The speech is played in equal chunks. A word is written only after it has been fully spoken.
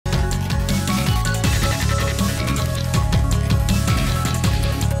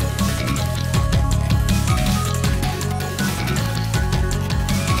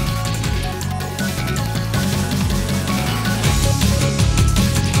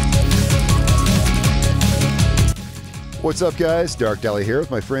What's up, guys? Darkdally here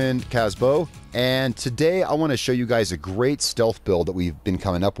with my friend Casbo, and today I want to show you guys a great stealth build that we've been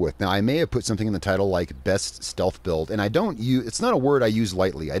coming up with. Now, I may have put something in the title like best stealth build, and I don't use, it's not a word I use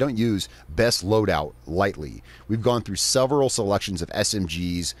lightly. I don't use best loadout lightly. We've gone through several selections of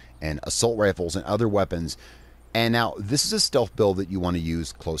SMGs and assault rifles and other weapons, and now this is a stealth build that you want to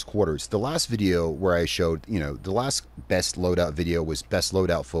use close quarters. The last video where I showed, the last best loadout video was best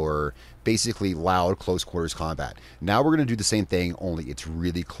loadout for basically loud close quarters combat. Now we're going to do the same thing, only it's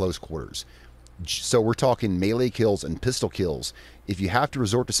really close quarters. So we're talking melee kills and pistol kills. If you have to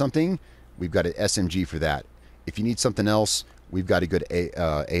resort to something, we've got an SMG for that. If you need something else, we've got a good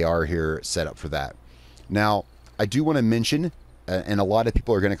AR here set up for that. Now, I do want to mention, and a lot of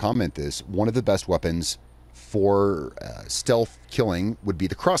people are going to comment this, one of the best weapons for stealth killing would be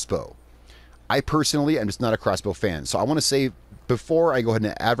the crossbow. I personally am just not a crossbow fan, so I want to say before I go ahead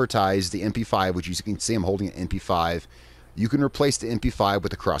and advertise the MP5, which you can see I'm holding an MP5, you can replace the MP5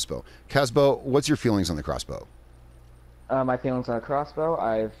 with the crossbow. Casbo, what's your feelings on the crossbow? My feelings on a crossbow,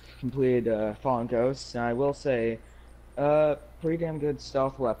 I've completed Fallen Ghosts, and I will say, pretty damn good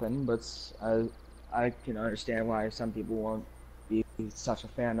stealth weapon, but I can understand why some people won't be such a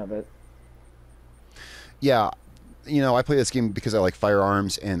fan of it. Yeah, I play this game because I like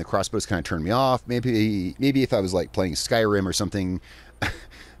firearms, and the crossbows kind of turned me off. Maybe if I was like playing Skyrim or something,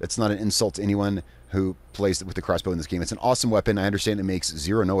 that's not an insult to anyone who plays with the crossbow in this game. It's an awesome weapon. I understand it makes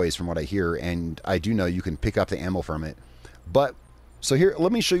zero noise from what I hear, and I do know you can pick up the ammo from it. But, so here,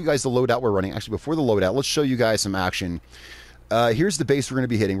 let me show you guys the loadout we're running. Actually, before the loadout, let's show you guys some action. Here's the base we're going to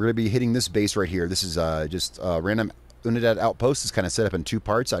be hitting. We're going to be hitting this base right here. This is just random Unidad Outpost. Is kind of set up in two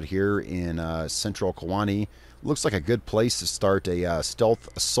parts out here in central Kawani. Looks like a good place to start a stealth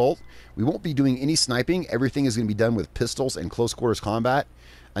assault. We won't be doing any sniping. Everything is going to be done with pistols and close quarters combat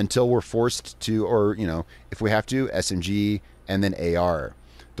until we're forced to, or if we have to, SMG and then AR.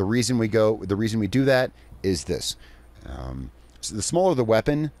 The reason we do that is this. So the smaller the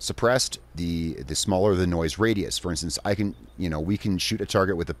weapon suppressed, the smaller the noise radius. For instance, we can shoot a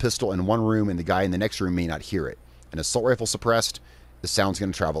target with a pistol in one room and the guy in the next room may not hear it. An assault rifle suppressed, the sound's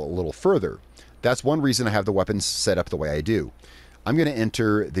going to travel a little further. That's one reason I have the weapons set up the way I do. I'm going to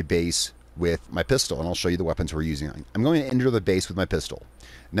enter the base with my pistol, and I'll show you the weapons we're using. I'm going to enter the base with my pistol.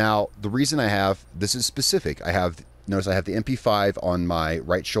 Now, the reason I have, this is specific. Notice I have the MP5 on my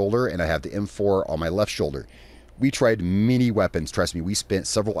right shoulder, and I have the M4 on my left shoulder. We tried many weapons, trust me. We spent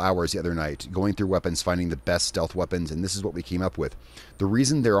several hours the other night going through weapons, finding the best stealth weapons, and this is what we came up with. The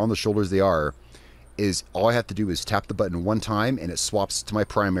reason they're on the shoulders they are is all I have to do is tap the button one time and it swaps to my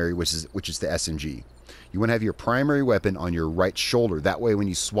primary, which is the SMG. You want to have your primary weapon on your right shoulder. That way when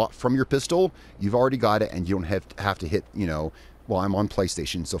you swap from your pistol, you've already got it and you don't have to hit, well, I'm on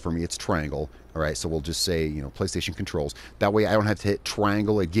PlayStation, so for me it's triangle. All right, so we'll just say, PlayStation controls. That way I don't have to hit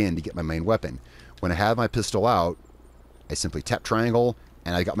triangle again to get my main weapon. When I have my pistol out, I simply tap triangle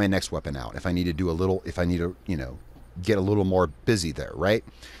and I got my next weapon out. If I need to do a little, if I need to, get a little more busy there, right?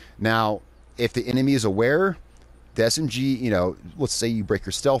 Now, if the enemy is aware, the SMG, let's say you break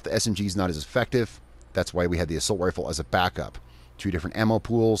your stealth, the SMG is not as effective. That's why we had the assault rifle as a backup. Two different ammo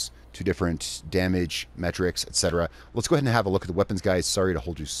pools, two different damage metrics, etc. Let's go ahead and have a look at the weapons, guys. Sorry to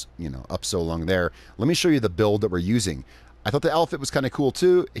hold you, up so long there. Let me show you the build that we're using. I thought the outfit was kind of cool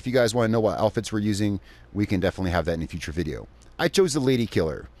too. If you guys want to know what outfits we're using, we can definitely have that in a future video. I chose the Lady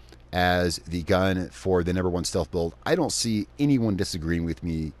Killer as the gun for the #1 stealth build. I don't see anyone disagreeing with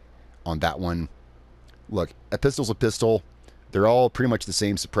me on that one. Look, a pistol's a pistol. They're all pretty much the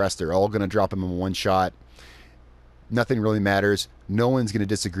same suppressed. They're all going to drop them in one shot. Nothing really matters. No one's going to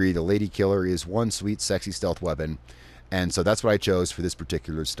disagree. The Lady Killer is one sweet, sexy stealth weapon. And so that's what I chose for this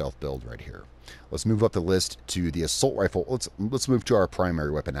particular stealth build right here. Let's move up the list to the assault rifle. Let's move to our primary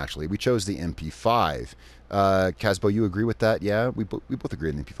weapon, actually. We chose the MP5. Casbo, you agree with that? Yeah? We both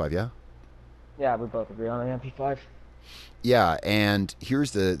agree on the MP5, yeah? Yeah, we both agree on the MP5. Yeah, and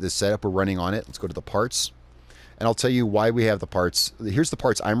here's the setup we're running on it. Let's go to the parts. And I'll tell you why we have the parts. Here's the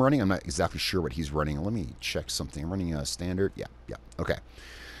parts I'm running. I'm not exactly sure what he's running. Let me check something. I'm running a standard. Yeah, okay.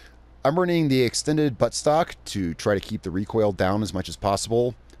 I'm running the extended buttstock to try to keep the recoil down as much as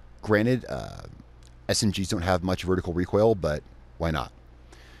possible. Granted, SMGs don't have much vertical recoil, but why not?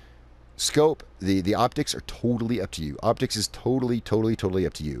 Scope, the optics are totally up to you. Optics is totally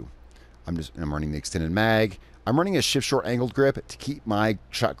up to you. I'm running the extended mag. I'm running a shift short angled grip to keep my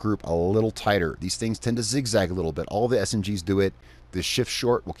shot group a little tighter. These things tend to zigzag a little bit. All the SMGs do it. The shift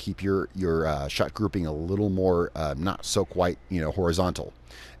short will keep your shot grouping a little more not so quite horizontal.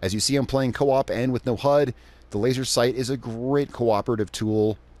 As you see, I'm playing co-op and with no HUD. The laser sight is a great cooperative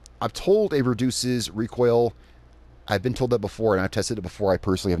tool. I'm told it reduces recoil. I've been told that before, and I've tested it before. I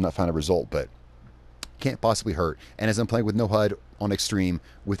personally have not found a result, but can't possibly hurt. And as I'm playing with no HUD on extreme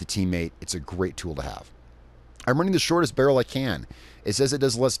with a teammate, it's a great tool to have. I'm running the shortest barrel I can. It says it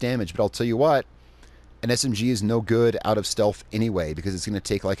does less damage, but I'll tell you what, an SMG is no good out of stealth anyway, because it's going to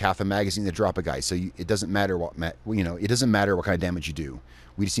take like half a magazine to drop a guy. So it doesn't matter what it doesn't matter what kind of damage you do.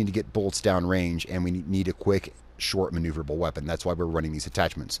 We just need to get bullets down range, and we need a quick, short, maneuverable weapon. That's why we're running these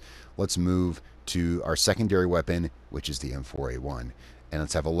attachments. Let's move to our secondary weapon, which is the M4A1, and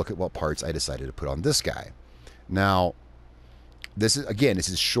let's have a look at what parts I decided to put on this guy. Now, this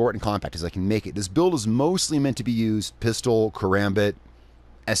is short and compact as I can make it. This build is mostly meant to be used pistol, karambit,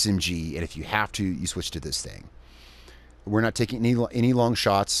 SMG, and if you have to, you switch to this thing. We're not taking any long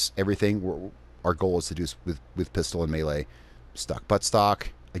shots. Everything our goal is to do with pistol and melee. Stock buttstock.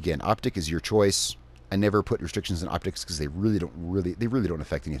 Again, optic is your choice. I never put restrictions on optics because they really don't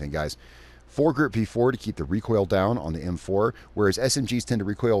affect anything, guys. Foregrip V4 to keep the recoil down on the M4, whereas SMGs tend to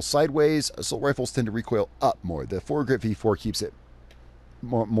recoil sideways. Assault rifles tend to recoil up more. The foregrip V4 keeps it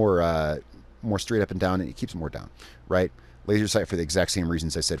more straight up and down, and it keeps it more down, right? Laser sight for the exact same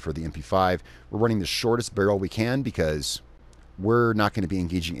reasons I said for the MP5. We're running the shortest barrel we can because we're not going to be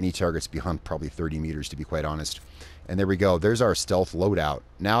engaging any targets beyond probably 30 meters, to be quite honest. And there we go. There's our stealth loadout.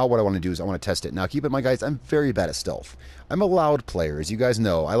 Now what I want to do is I want to test it. Now keep in mind, guys, I'm very bad at stealth. I'm a loud player, as you guys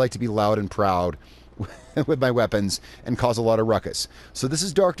know. I like to be loud and proud with my weapons and cause a lot of ruckus. So this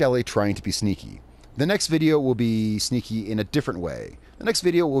is Darkdally trying to be sneaky. The next video will be sneaky in a different way. The next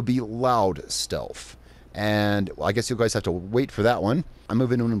video will be loud stealth. And well, I guess you guys have to wait for that one. I'm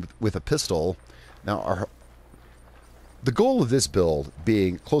moving in with a pistol. Now, the goal of this build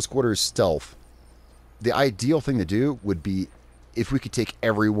being close quarters stealth, the ideal thing to do would be if we could take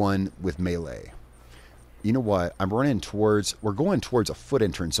everyone with melee. You know what? We're going towards a foot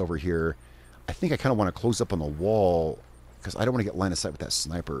entrance over here. I think I kind of want to close up on the wall because I don't want to get line of sight with that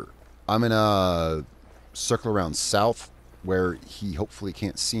sniper. I'm going to circle around south where he hopefully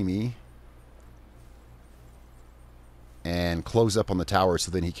can't see me, and close up on the tower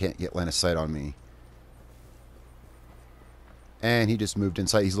so then he can't get line of sight on me. And he just moved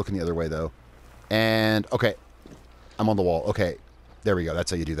inside. He's looking the other way, though. And, okay. I'm on the wall. Okay. There we go.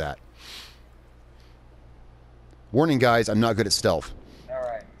 That's how you do that. Warning, guys. I'm not good at stealth. All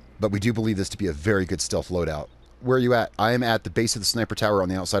right. But we do believe this to be a very good stealth loadout. Where are you at? I am at the base of the sniper tower on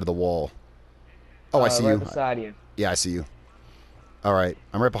the outside of the wall. Oh, I see right you. Beside you. Yeah, I see you. All right.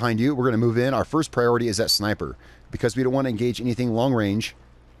 I'm right behind you. We're going to move in. Our first priority is that sniper, because we don't want to engage anything long range.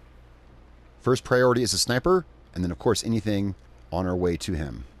 First priority is the sniper, and then, of course, anything on our way to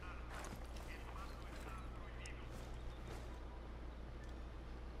him.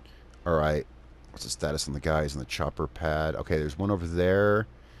 All right. What's the status on the guys on the chopper pad? Okay, there's one over there.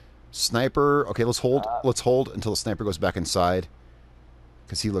 Sniper. Okay, let's hold. Let's hold until the sniper goes back inside,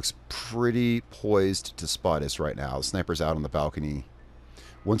 because he looks pretty poised to spot us right now. The sniper's out on the balcony.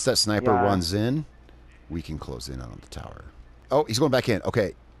 Once that sniper runs in, we can close in on the tower. Oh, he's going back in.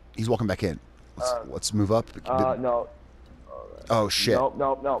 Okay, he's walking back in. Let's move up. No. Oh, shit.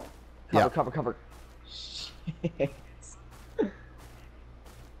 No. Cover. Shit.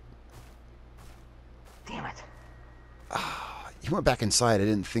 Damn it. He went back inside. I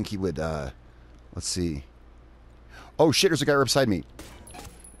didn't think he would, let's see. Oh, shit, there's a guy right beside me.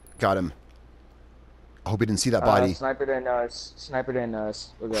 Got him. I hope he didn't see that body. Sniper didn't us.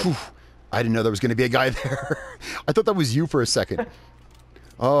 We're good. Whew. I didn't know there was going to be a guy there. I thought that was you for a second.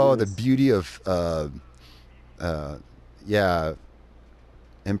 Oh, the beauty of, yeah,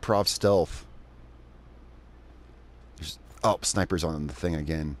 improv stealth. Oh, sniper's on the thing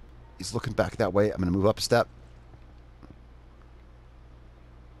again. He's looking back that way. I'm going to move up a step.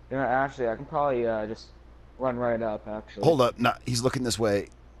 You know, actually, I can probably just run right up, actually. Hold up. Nah, he's looking this way.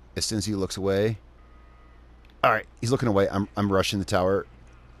 As soon as he looks away. All right, he's looking away. I'm rushing the tower.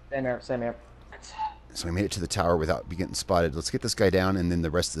 Same here. So we made it to the tower without getting spotted. Let's get this guy down, and then the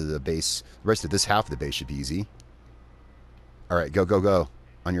rest of the base, the rest of this half of the base should be easy. All right, go.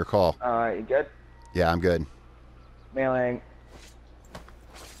 On your call. All right, you good? Yeah, I'm good. Mailing.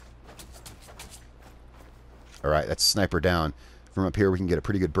 All right, that's sniper down. From up here, we can get a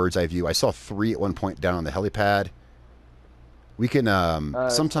pretty good bird's eye view. I saw 3 at one point down on the helipad. We can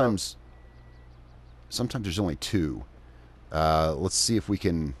sometimes there's only 2. Let's see if we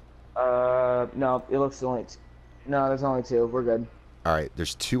can. No, it looks only. No, there's only 2. We're good. All right,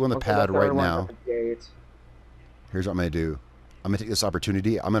 there's 2 on the pad right now. Here's what I'm gonna do. I'm gonna take this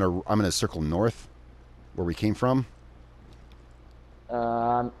opportunity. I'm gonna circle north, where we came from.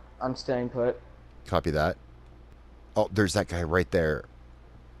 I'm staying put. Copy that. Oh, there's that guy right there.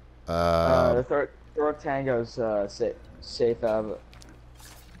 Short Tango's safe out of it.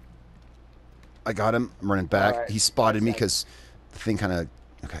 I got him. I'm running back. Alright, He one spotted me sec. because the thing kind of...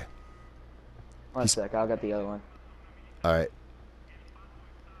 Okay. One sec, I'll get the other one. All right.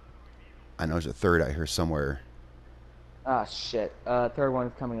 I know there's a third out here somewhere. Ah, shit. Third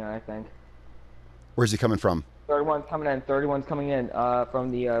one's coming in, I think. Where's he coming from? Third one's coming in. Third one's coming in, from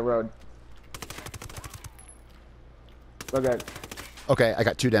the, road. We're good. Okay, I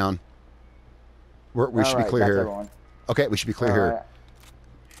got 2 down. We should be clear that's here. everyone. Okay, we should be clear Alright. here.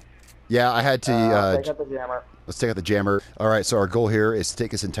 Yeah, I had to... I'll take out the jammer. let's take out the jammer. All right, so our goal here is to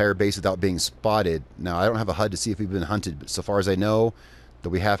take this entire base without being spotted. Now, I don't have a HUD to see if we've been hunted, but so far as I know, that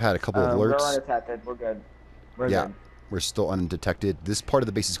we have had a couple of We're alerts. undetected. We're good. We're Yeah, good. we're still undetected. This part of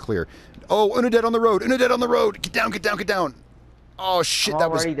the base is clear. Oh, undead on the road! Undead on the road! Get down! Get down! Get down! Oh shit! I'm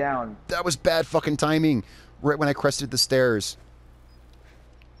That was already down. bad fucking timing. Right when I crested the stairs.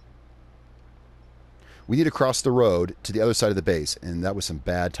 We need to cross the road to the other side of the base, and that was some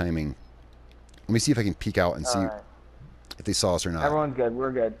bad timing. Let me see if I can peek out and see Alright. if they saw us or not. Everyone's good.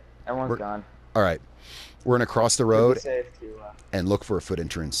 We're good. Everyone's gone. All right, we're gonna cross the Should be road safe to, and look for a foot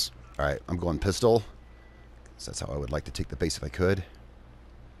entrance. All right, I'm going pistol. So that's how I would like to take the base if I could.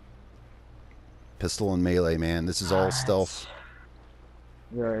 Pistol and melee, man. This is all stealth.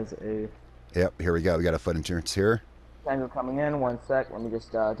 There is a Yep, here we go. We got a foot entrance here. tango coming in. One sec. Let me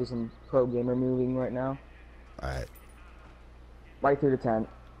just do some pro gamer moving right now. All right, Right through the tent.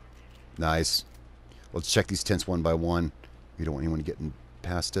 nice. Let's check these tents one by one. We don't want anyone getting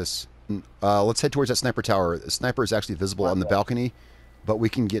past us. Let's head towards that sniper tower. The sniper is actually visible on the balcony, but we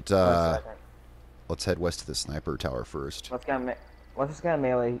can get... One second. let's head west to the sniper tower first. Let's just get a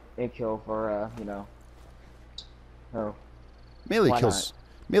melee a kill for you know. Oh. Melee Why kills...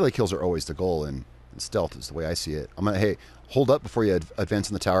 Melee kills are always the goal, and stealth is the way I see it. I'm gonna... Hey, hold up before you advance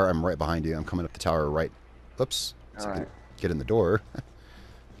in the tower. I'm right behind you. I'm coming up the tower right... Oops. So I can get in the door.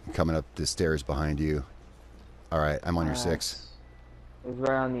 I'm coming up the stairs behind you. All right, I'm on your 6. It's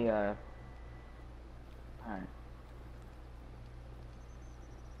right on the Alright.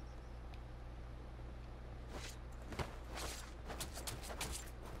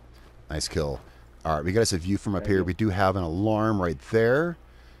 Nice kill. All right, we got us a view from up Thank here. you. We do have an alarm right there.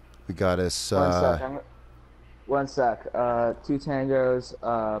 We got us... One sec. 2 tangos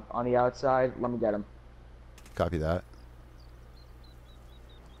on the outside. Let me get him. Copy that.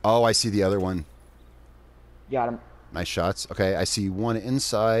 Oh, I see the other one. Got him. Nice shots. Okay, I see one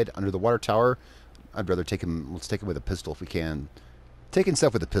inside under the water tower. I'd rather take him... Let's take him with a pistol if we can. Taking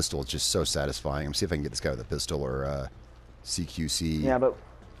stuff with a pistol is just so satisfying. I'm see if I can get this guy with a pistol or CQC. Yeah, but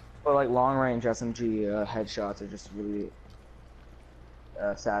like long range SMG headshots are just really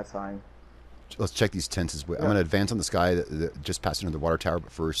satisfying. Let's check these tents. I'm going to advance on this guy that just passed under the water tower,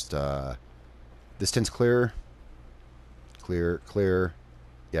 but first, this tent's clear. Clear, clear.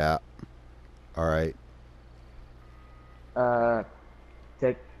 Yeah. All right.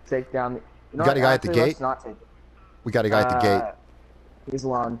 Take down the... You got a guy at the gate? Let's not take it. We got a guy at the gate. He's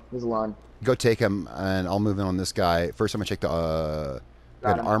alone. He's alone. Go take him, and I'll move in on this guy. First, I'm going to check the...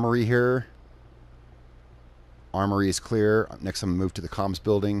 got an armory here. Armory is clear. Next, I'm going to move to the comms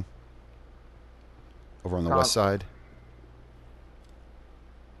building. Over on the west side.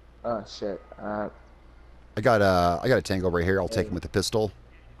 Oh, shit. I got a tango right here. I'll take him with a pistol.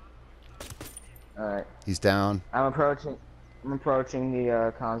 Alright. He's down. I'm approaching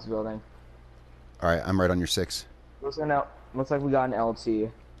the comms building. All right, I'm right on your 6. Looks like we got an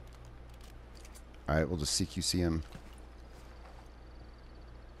LT. All right, we'll just CQC him.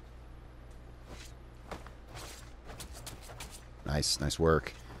 Nice, nice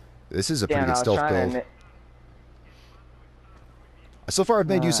work. This is a pretty good stealth build. So far, I've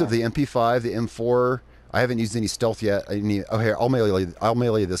made use of the MP5, the M4. I haven't used any stealth yet. Oh, here, I'll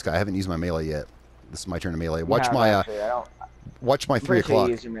melee this guy. I haven't used my melee yet. This is my turn to melee. Watch my 3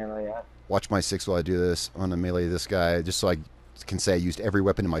 o'clock. Watch my 6 while I do this. I'm gonna melee this guy just so I can say I used every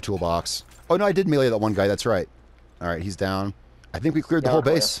weapon in my toolbox. Oh no, I did melee that one guy. That's right. All right, he's down. I think we cleared the whole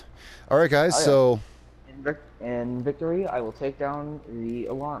base. All right, guys. So in victory, I will take down the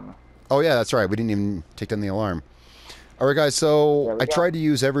alarm. Oh yeah, that's right. We didn't even take down the alarm. All right, guys. So I tried to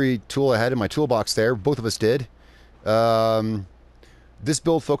use every tool I had in my toolbox there. Both of us did. This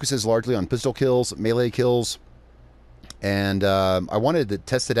build focuses largely on pistol kills, melee kills, and I wanted to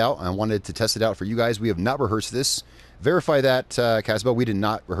test it out. I wanted to test it out for you guys. We have not rehearsed this. Verify that, Casbo. We did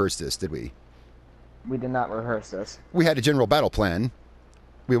not rehearse this, did we? We did not rehearse this. We had a general battle plan.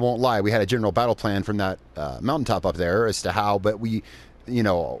 We won't lie. We had a general battle plan from that mountaintop up there as to how, but we, you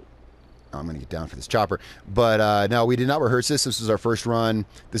know, I'm going to get down for this chopper. But no, we did not rehearse this. This was our first run.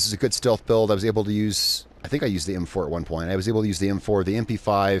 This is a good stealth build. I was able to use, I think I used the M4 at one point. I was able to use the M4, the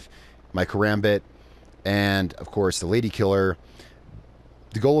MP5, my Karambit, and of course the Lady Killer.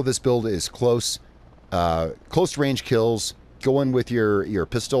 The goal of this build is close range kills. Go in with your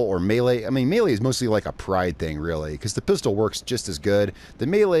pistol or melee. I mean, melee is mostly like a pride thing, really, because the pistol works just as good. The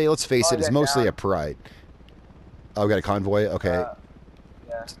melee, let's face it, is mostly a pride. Oh, we got a convoy? Okay.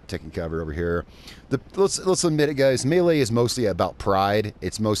 Yeah. Taking cover over here. Let's admit it, guys. Melee is mostly about pride.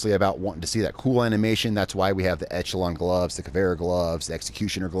 It's mostly about wanting to see that cool animation. That's why we have the Echelon gloves, the Caveira gloves, the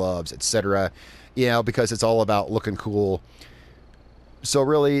Executioner gloves, etc. You know, because it's all about looking cool. So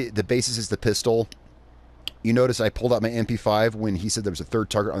really, the basis is the pistol. You notice I pulled out my MP5 when he said there was a third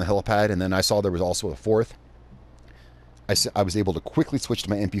target on the helipad, and then I saw there was also a fourth. I was able to quickly switch to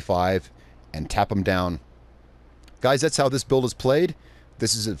my MP5 and tap him down. Guys, that's how this build is played.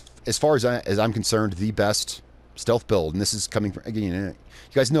 This is, as far as I'm concerned, the best stealth build. And this is coming from, again, you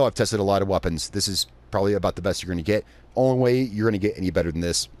guys know I've tested a lot of weapons. This is probably about the best you're going to get. Only way you're going to get any better than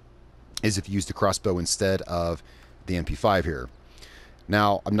this is if you use the crossbow instead of the MP5 here.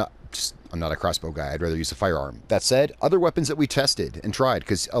 Now, I'm not a crossbow guy. I'd rather use a firearm. That said, other weapons that we tested and tried,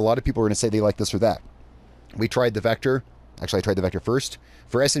 because a lot of people are going to say they like this or that. We tried the Vector. Actually, I tried the Vector first.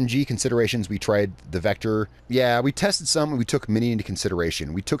 For SMG considerations, we tried the Vector. Yeah, we tested some, and we took Mini into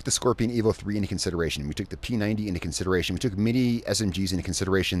consideration. We took the Scorpion Evo 3 into consideration. We took the P90 into consideration. We took Mini SMGs into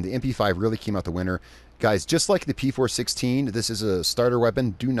consideration. The MP5 really came out the winner. Guys, just like the P416, this is a starter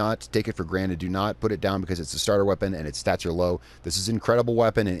weapon. Do not take it for granted. Do not put it down because it's a starter weapon and its stats are low. This is an incredible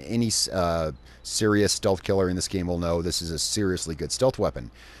weapon, and any serious stealth killer in this game will know this is a seriously good stealth weapon.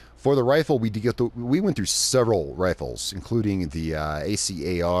 For the rifle, we went through several rifles, including the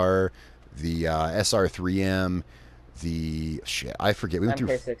ACAR, the SR3M, I forget. We went through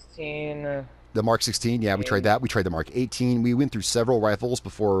MK16. The Mark 16. Yeah, we tried that. We tried the Mark 18. We went through several rifles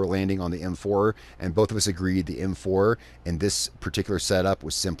before landing on the M4, and both of us agreed the M4 in this particular setup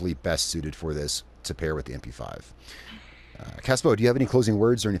was simply best suited for this to pair with the MP5. Caspo, do you have any closing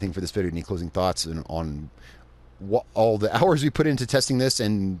words or anything for this video? Any closing thoughts on what all the hours we put into testing this,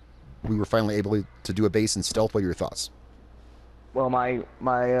 and we were finally able to do a base in stealth? What are your thoughts? Well, my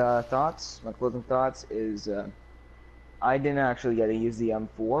closing thoughts is I didn't actually get to use the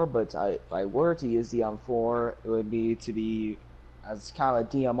M4, but if I were to use the M4, it would be to be as kind of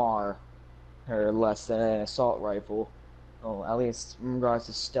a DMR, or less than an assault rifle. Oh, at least in regards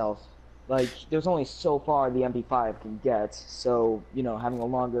to stealth. Like, there's only so far the MP5 can get, so, you know, having a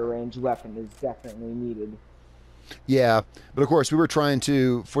longer range weapon is definitely needed. Yeah, but of course we were trying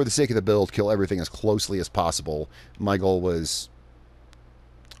to, for the sake of the build, kill everything as closely as possible. My goal was,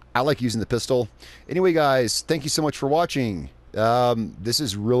 I like using the pistol. Anyway, guys, thank you so much for watching. This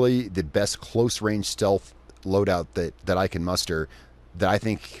is really the best close-range stealth loadout that I can muster, that I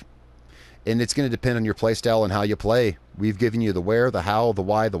think, and it's going to depend on your playstyle and how you play. We've given you the where, the how, the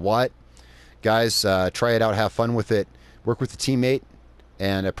why, the what. Guys, try it out, have fun with it, work with the teammate,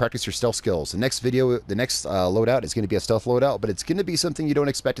 and practice your stealth skills. The next video, the next loadout is going to be a stealth loadout, but it's going to be something you don't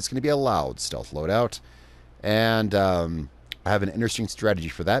expect. It's going to be a loud stealth loadout. And I have an interesting strategy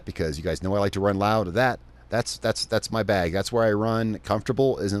for that, because you guys know I like to run loud. That's my bag. That's where I run.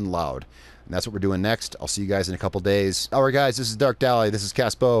 Comfortable isn't loud. And that's what we're doing next. I'll see you guys in a couple days. All right, guys, this is Darkdally. This is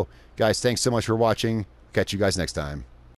Caspo. Guys, thanks so much for watching. Catch you guys next time.